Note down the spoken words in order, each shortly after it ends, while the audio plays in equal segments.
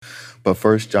But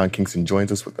first, John Kingston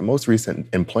joins us with the most recent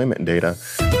employment data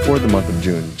for the month of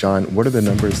June. John, what do the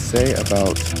numbers say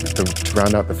about to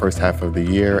round out the first half of the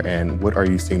year, and what are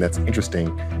you seeing that's interesting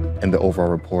in the overall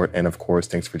report? And of course,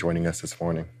 thanks for joining us this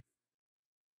morning.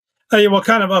 Yeah, well,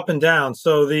 kind of up and down.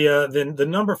 So the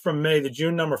number from May, the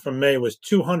June number from May, was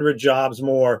 200 jobs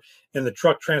more in the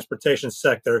truck transportation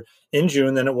sector in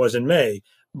June than it was in May.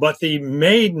 But the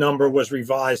May number was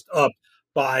revised up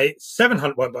by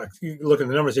 700. You look at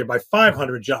the numbers here, by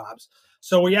 500 jobs.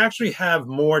 So we actually have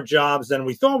more jobs than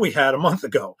we thought we had a month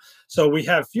ago. So we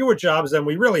have fewer jobs than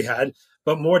we really had,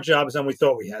 but more jobs than we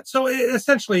thought we had. So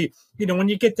essentially, when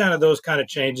you get down to those kind of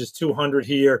changes, 200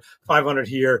 here, 500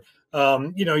 here,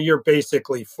 you're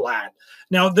basically flat.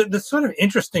 Now, the sort of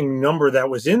interesting number that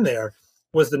was in there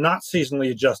was the not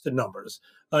seasonally adjusted numbers.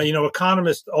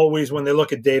 Economists always, when they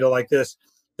look at data like this,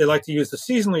 they like to use the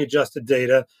seasonally adjusted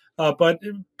data, but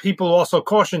people also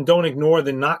caution, don't ignore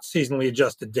the not seasonally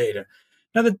adjusted data.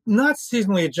 Now, the not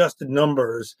seasonally adjusted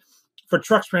numbers for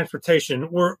truck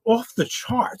transportation were off the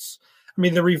charts. I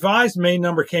mean, the revised May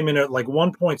number came in at like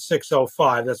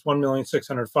 1.605. That's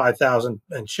 1,605,000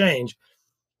 and change.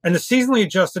 And the seasonally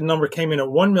adjusted number came in at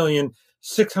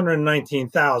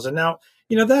 1,619,000. Now,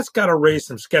 that's got to raise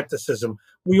some skepticism.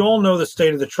 We all know the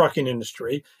state of the trucking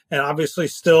industry, and obviously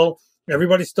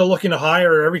everybody's still looking to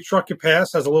hire. Every truck you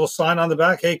pass has a little sign on the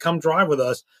back, hey, come drive with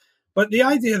us. But the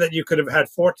idea that you could have had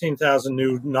 14,000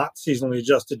 new not seasonally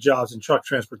adjusted jobs in truck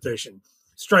transportation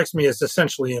strikes me as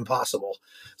essentially impossible.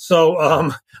 So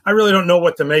I really don't know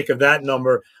what to make of that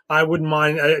number. I wouldn't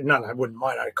mind. I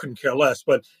couldn't care less.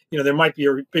 But there might be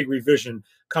a big revision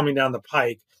coming down the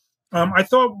pike. I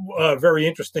thought very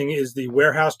interesting is the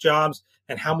warehouse jobs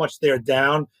and how much they're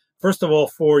down. First of all,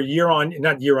 for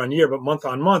not year on year, but month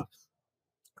on month,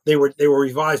 they were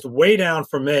revised way down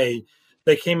for May.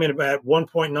 They came in at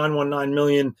 1.919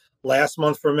 million last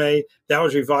month for May. That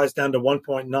was revised down to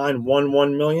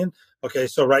 1.911 million. Okay,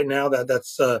 so right now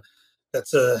that's how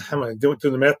am I doing through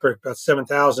the math? About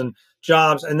 7,000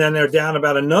 jobs, and then they're down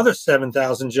about another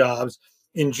 7,000 jobs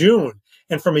in June.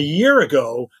 And from a year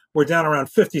ago, we're down around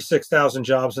 56,000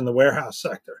 jobs in the warehouse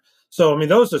sector. So I mean,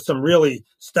 those are some really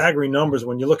staggering numbers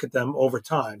when you look at them over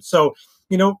time. So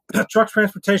truck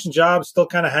transportation jobs still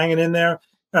kind of hanging in there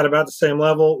at about the same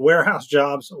level. Warehouse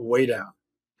jobs way down.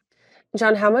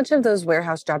 John, how much of those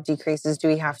warehouse job decreases do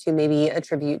we have to maybe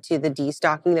attribute to the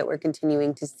destocking that we're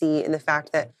continuing to see in the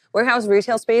fact that warehouse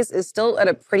retail space is still at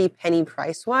a pretty penny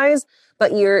price-wise,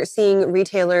 but you're seeing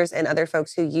retailers and other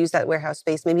folks who use that warehouse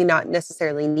space maybe not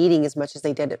necessarily needing as much as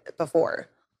they did before?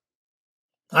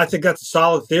 I think that's a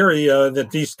solid theory that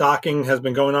destocking has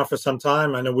been going on for some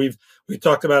time. I know we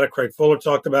talked about it. Craig Fuller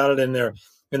talked about it in the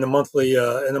monthly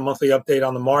update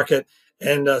on the market,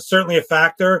 and certainly a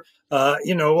factor.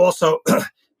 Also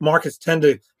markets tend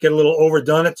to get a little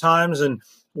overdone at times, and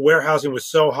warehousing was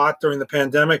so hot during the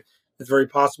pandemic. It's very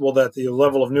possible that the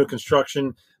level of new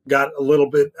construction got a little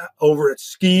bit over its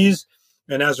skis,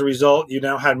 and as a result, you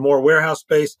now had more warehouse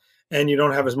space, and you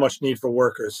don't have as much need for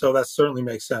workers. So that certainly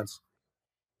makes sense.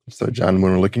 So, John,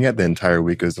 when we're looking at the entire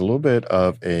week, it was a little bit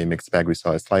of a mixed bag. We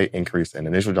saw a slight increase in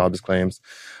initial jobs claims,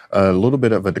 a little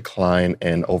bit of a decline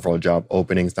in overall job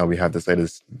openings. Now we have this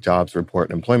latest jobs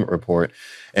report, employment report.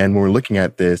 And when we're looking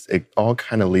at this, it all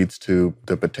kind of leads to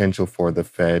the potential for the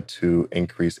Fed to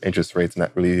increase interest rates. And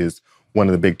that really is one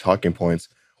of the big talking points.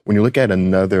 When you look at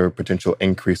another potential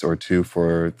increase or two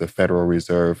for the Federal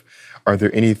Reserve, are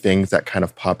there any things that kind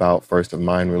of pop out first of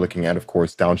mind? We're looking at, of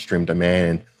course, downstream demand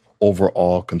and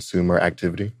overall consumer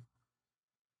activity?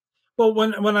 Well,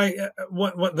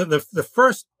 the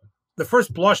first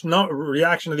blush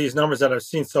reaction to these numbers that I've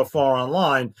seen so far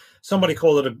online, somebody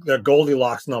called it their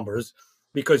Goldilocks numbers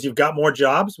because you've got more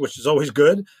jobs, which is always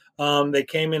good. They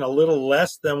came in a little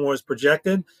less than was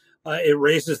projected. It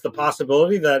raises the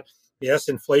possibility that yes,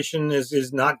 inflation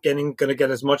is not going to get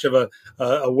as much of a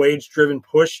wage-driven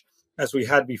push as we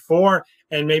had before,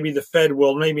 and maybe the Fed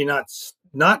will maybe not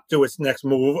do its next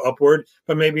move upward,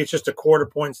 but maybe it's just a quarter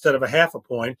point instead of a half a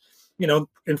point.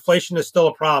 Inflation is still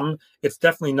a problem. It's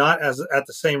definitely not at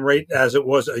the same rate as it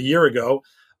was a year ago.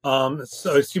 A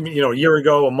year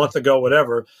ago, a month ago,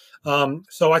 whatever.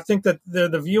 So I think that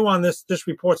the view on this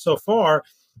report so far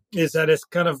is that it's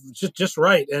kind of just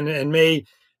right, and may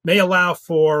allow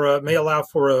for an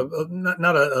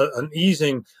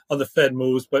easing of the Fed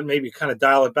moves, but maybe kind of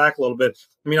dial it back a little bit.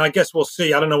 I mean, I guess we'll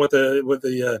see. I don't know what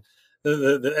the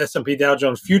S&P Dow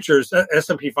Jones futures,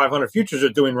 S&P 500 futures are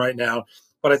doing right now,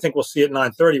 but I think we'll see at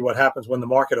 9:30 what happens when the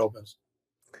market opens.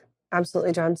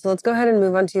 Absolutely, John. So let's go ahead and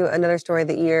move on to another story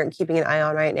that you're keeping an eye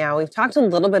on right now. We've talked a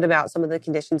little bit about some of the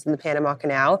conditions in the Panama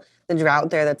Canal, the drought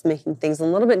there that's making things a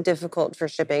little bit difficult for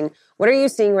shipping. What are you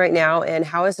seeing right now, and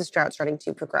how is this drought starting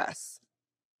to progress?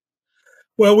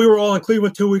 Well, we were all in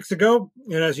Cleveland 2 weeks ago,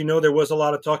 and as you know, there was a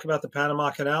lot of talk about the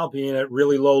Panama Canal being at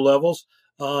really low levels.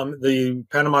 The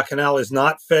Panama Canal is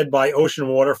not fed by ocean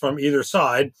water from either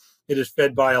side. It is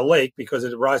fed by a lake because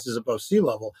it rises above sea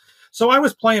level. So I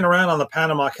was playing around on the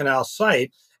Panama Canal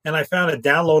site, and I found a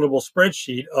downloadable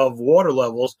spreadsheet of water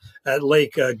levels at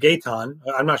Lake Gaetan.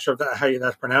 I'm not sure if how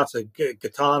that's pronounced,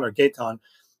 Gaetan or Gaetan,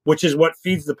 which is what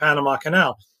feeds the Panama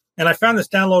Canal. And I found this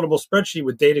downloadable spreadsheet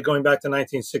with data going back to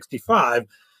 1965.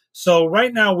 So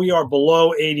right now we are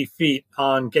below 80 feet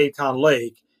on Gaetan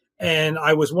Lake. And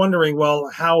I was wondering, well,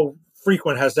 how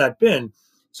frequent has that been?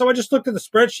 So I just looked at the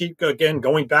spreadsheet again,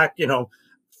 going back,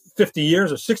 50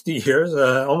 years or 60 years,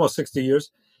 almost 60 years,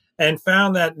 and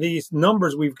found that these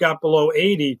numbers we've got below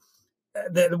 80,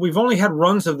 that we've only had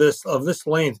runs of this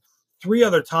length three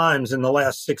other times in the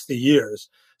last 60 years.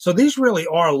 So these really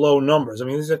are low numbers. I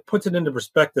mean, it puts it into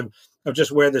perspective of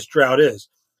just where this drought is.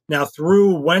 Now,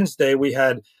 through Wednesday, we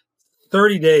had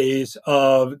 30 days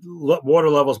of water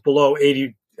levels below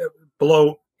 80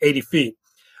 feet.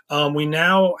 We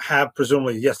now have,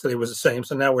 presumably yesterday was the same,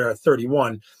 so now we're at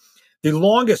 31. The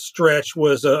longest stretch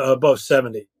was above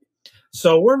 70.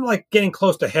 So we're like getting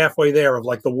close to halfway there of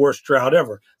like the worst drought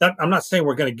ever. I'm not saying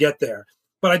we're going to get there,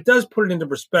 but it does put it into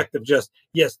perspective. Just,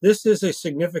 yes, this is a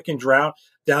significant drought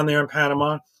down there in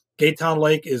Panama. Gaetan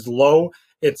Lake is low.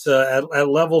 It's at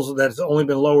levels that's only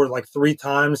been lowered like three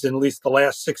times in at least the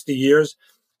last 60 years.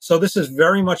 So this is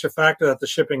very much a factor that the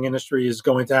shipping industry is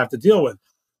going to have to deal with.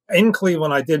 In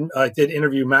Cleveland, I did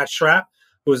interview Matt Schrapp,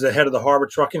 who is the head of the Harbor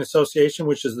Trucking Association,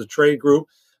 which is the trade group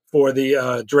for the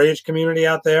drayage community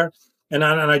out there. And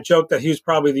I joked that he was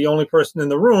probably the only person in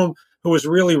the room who was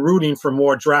really rooting for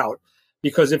more drought.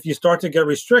 Because if you start to get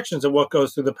restrictions of what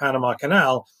goes through the Panama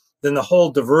Canal, then the whole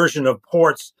diversion of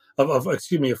ports, of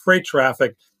freight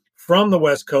traffic from the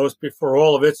West Coast for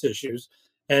all of its issues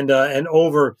and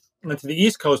over into the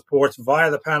East Coast ports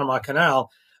via the Panama Canal,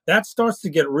 that starts to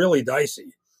get really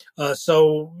dicey.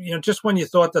 So, just when you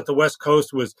thought that the West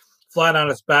Coast was flat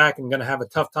on its back and going to have a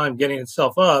tough time getting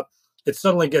itself up, it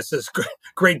suddenly gets this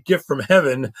great gift from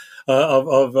heaven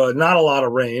of not a lot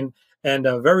of rain and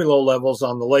very low levels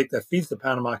on the lake that feeds the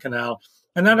Panama Canal.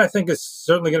 And that, I think, is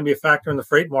certainly going to be a factor in the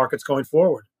freight markets going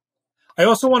forward. I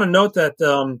also want to note that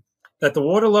that the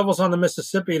water levels on the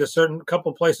Mississippi at a certain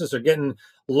couple places are getting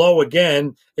low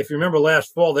again. If you remember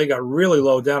last fall, they got really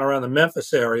low down around the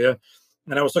Memphis area.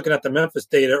 And I was looking at the Memphis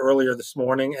data earlier this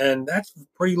morning, and that's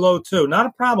pretty low too. Not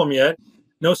a problem yet.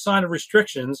 No sign of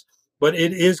restrictions, but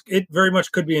it very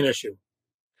much could be an issue.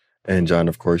 And John,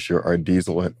 of course, you're our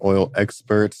diesel and oil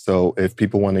expert. So if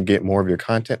people want to get more of your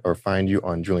content or find you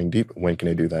on Drilling Deep, when can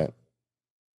they do that?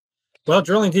 Well,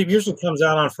 Drilling Deep usually comes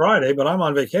out on Friday, but I'm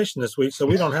on vacation this week, so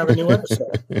we don't have a new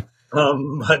episode.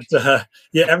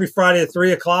 Yeah, every Friday at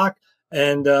 3:00,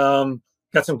 and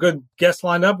got some good guests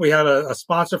lined up. We had a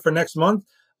sponsor for next month.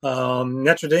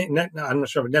 Netradine, I'm not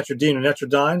sure if Netradine or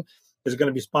Netradyne is going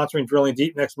to be sponsoring Drilling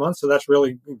Deep next month, so that's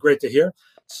really great to hear.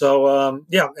 So,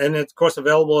 yeah, and it's, of course,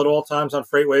 available at all times on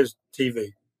FreightWaves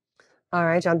TV. All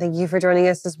right, John, thank you for joining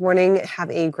us this morning.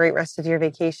 Have a great rest of your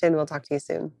vacation. We'll talk to you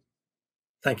soon.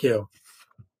 Thank you.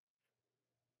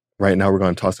 Right now, we're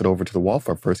going to toss it over to the wall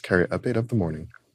for our first carrier update of the morning.